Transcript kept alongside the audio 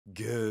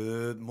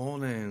Good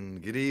morning,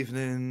 good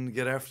evening,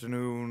 good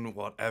afternoon,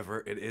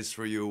 whatever it is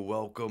for you.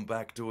 Welcome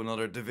back to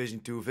another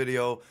Division 2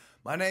 video.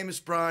 My name is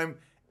Prime.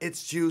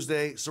 It's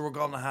Tuesday, so we're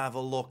gonna have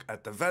a look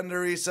at the vendor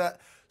reset.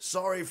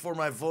 Sorry for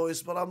my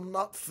voice, but I'm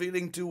not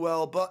feeling too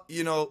well, but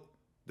you know,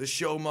 the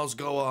show must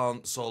go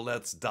on, so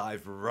let's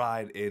dive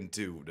right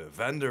into the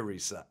vendor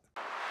reset.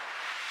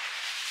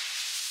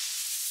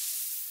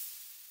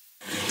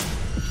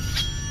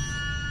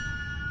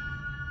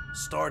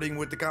 Starting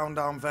with the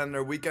countdown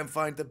vendor, we can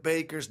find the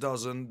baker's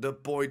dozen, the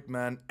point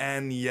man,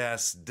 and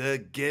yes, the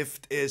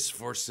gift is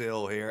for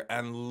sale here.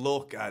 And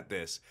look at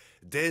this.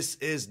 This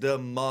is the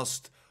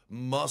must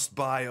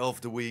buy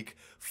of the week.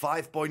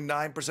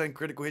 5.9%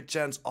 critical hit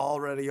chance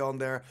already on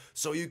there,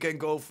 so you can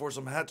go for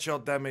some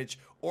headshot damage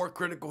or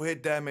critical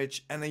hit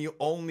damage, and then you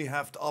only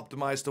have to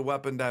optimize the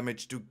weapon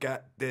damage to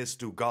get this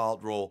to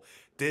god roll.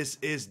 This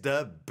is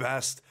the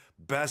best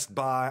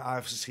buy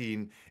I've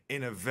seen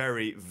in a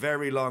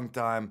very long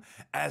time,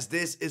 as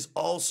this is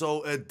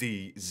also a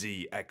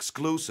DZ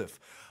exclusive.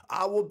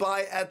 I will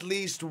buy at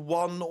least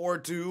one or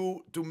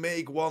two to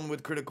make one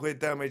with critical hit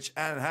damage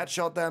and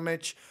headshot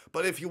damage,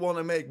 but if you want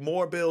to make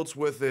more builds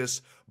with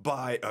this,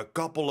 buy a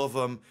couple of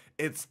them.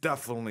 It's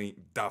definitely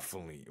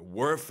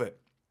worth it.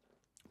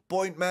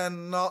 Point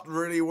man, not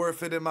really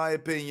worth it in my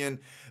opinion.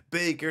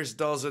 Baker's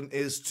dozen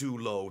is too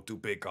low to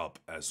pick up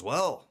as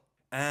well.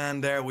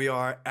 And there we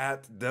are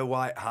at the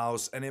White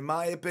House, and in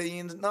my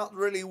opinion, not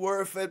really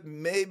worth it.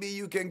 Maybe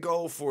you can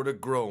go for the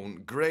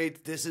Grown.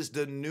 Great, this is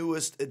the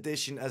newest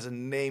addition as a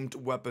named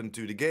weapon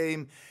to the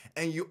game,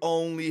 and you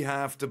only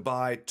have to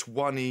buy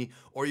 20,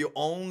 or you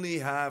only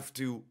have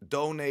to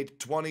donate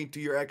 20 to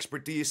your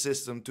expertise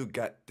system to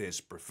get this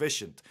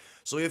proficient.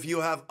 So if you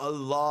have a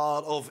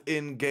lot of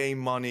in-game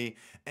money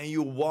and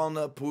you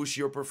wanna push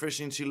your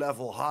proficiency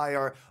level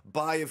higher,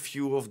 buy a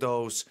few of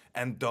those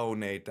and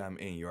donate them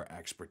in your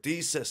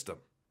expertise system.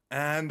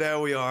 And there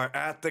we are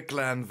at the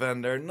clan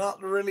vendor.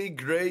 Not really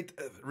great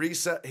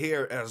reset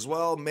here as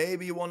well.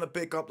 Maybe you want to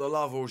pick up the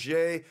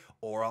Lavoisier,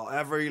 or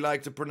however you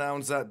like to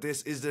pronounce that.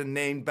 This is the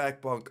named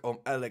backpack on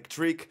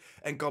Electric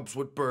and comes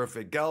with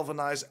perfect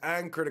galvanize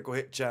and critical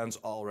hit chance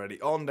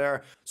already on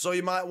there. So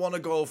you might want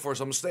to go for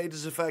some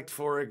status effect,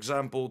 for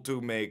example,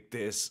 to make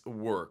this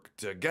work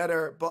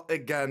together. But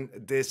again,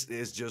 this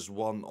is just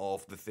one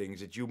of the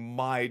things that you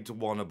might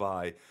want to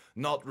buy.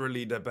 Not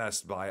really the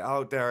best buy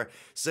out there.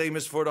 Same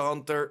as for the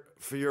Hunter.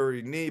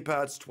 Fury knee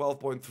pads,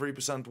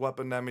 12.3%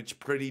 weapon damage,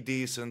 pretty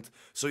decent,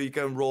 so you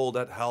can roll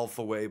that health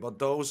away. But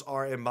those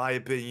are, in my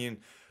opinion,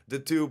 the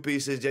two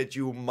pieces that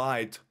you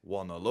might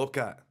wanna look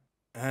at.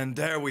 And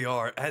there we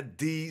are at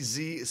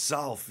DZ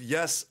South.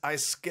 Yes, I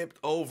skipped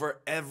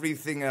over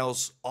everything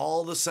else,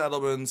 all the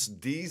settlements.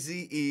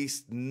 DZ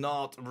East,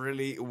 not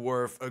really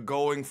worth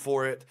going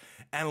for it.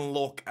 And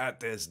look at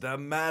this, the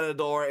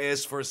Matador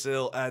is for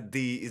sale at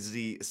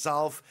DZ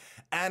South,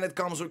 and it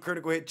comes with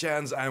critical hit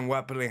chance and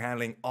weapon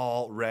handling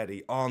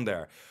already on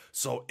there.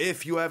 So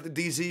if you have the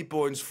DZ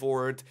points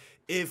for it,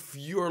 if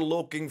you're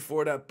looking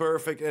for that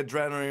perfect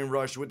adrenaline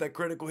rush with that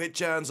critical hit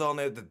chance on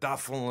it,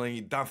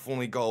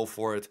 definitely go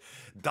for it.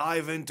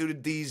 Dive into the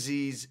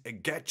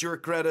DZs, get your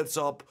credits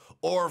up,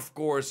 or of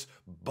course,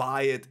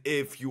 buy it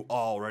if you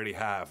already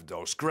have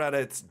those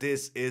credits.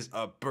 This is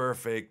a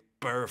perfect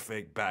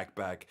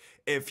backpack,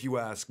 if you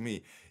ask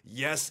me.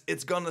 Yes,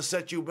 it's gonna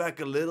set you back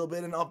a little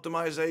bit in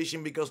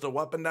optimization because the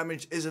weapon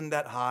damage isn't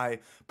that high,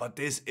 but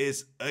this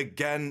is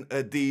again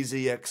a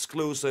DZ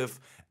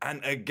exclusive,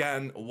 and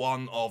again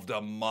one of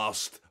the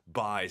must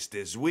buys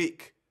this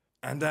week.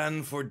 And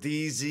then for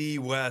DZ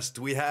West,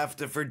 we have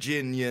the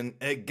Virginian,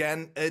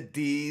 again a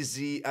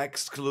DZ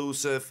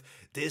exclusive.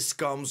 This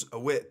comes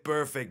with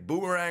perfect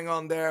boomerang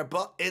on there,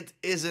 but it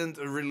isn't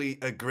really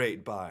a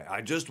great buy.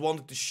 I just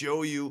wanted to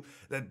show you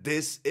that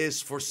this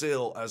is for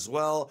sale as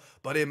well,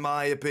 but in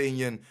my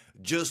opinion,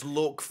 just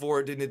look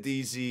for it in the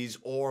DZs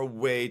or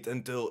wait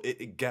until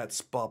it gets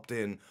popped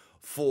in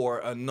for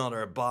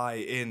another buy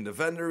in the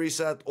vendor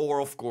reset, or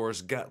of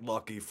course get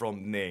lucky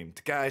from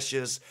named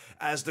caches,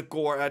 as the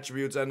core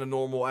attributes and the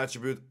normal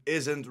attribute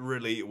isn't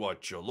really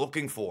what you're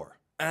looking for.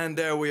 And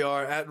there we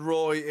are at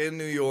Roy in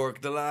New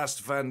York, the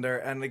last vendor,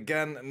 and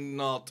again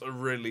not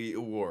really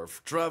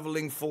worth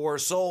traveling for.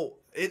 So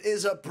it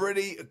is a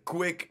pretty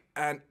quick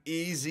and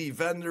easy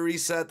vendor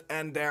reset,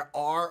 and there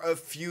are a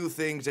few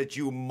things that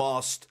you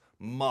must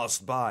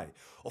buy.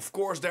 Of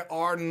course, there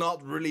are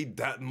not really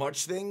that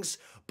much things,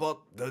 but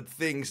the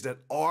things that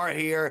are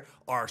here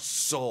are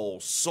so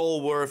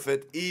worth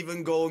it,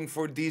 even going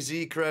for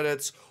DZ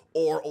credits,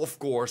 or of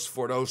course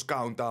for those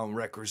countdown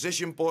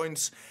requisition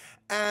points.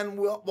 And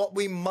what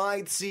we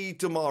might see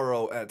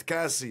tomorrow at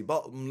Cassie,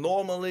 but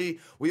normally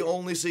we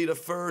only see the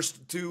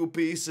first two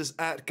pieces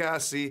at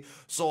Cassie,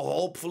 so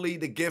hopefully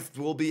the gift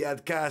will be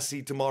at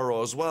Cassie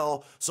tomorrow as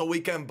well, so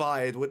we can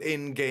buy it with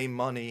in-game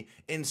money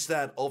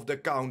instead of the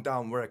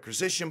countdown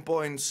requisition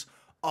points.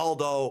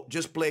 Although,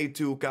 just play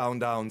 2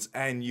 countdowns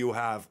and you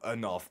have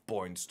enough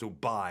points to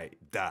buy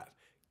that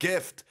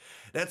gift.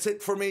 That's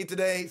it for me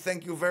today.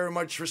 Thank you very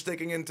much for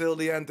sticking until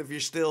the end. If you're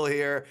still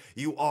here,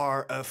 you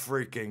are a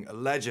freaking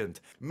legend.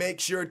 Make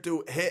sure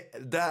to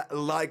hit that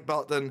like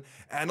button.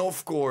 And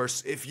of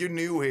course, if you're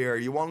new here,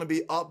 you want to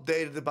be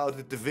updated about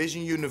the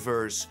Division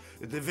universe,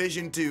 the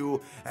Division 2,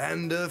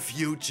 and the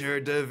future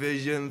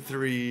Division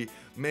 3,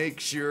 make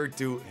sure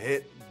to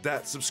hit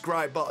that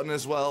subscribe button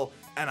as well.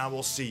 And I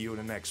will see you in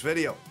the next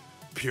video.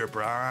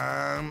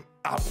 PurePrime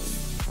out.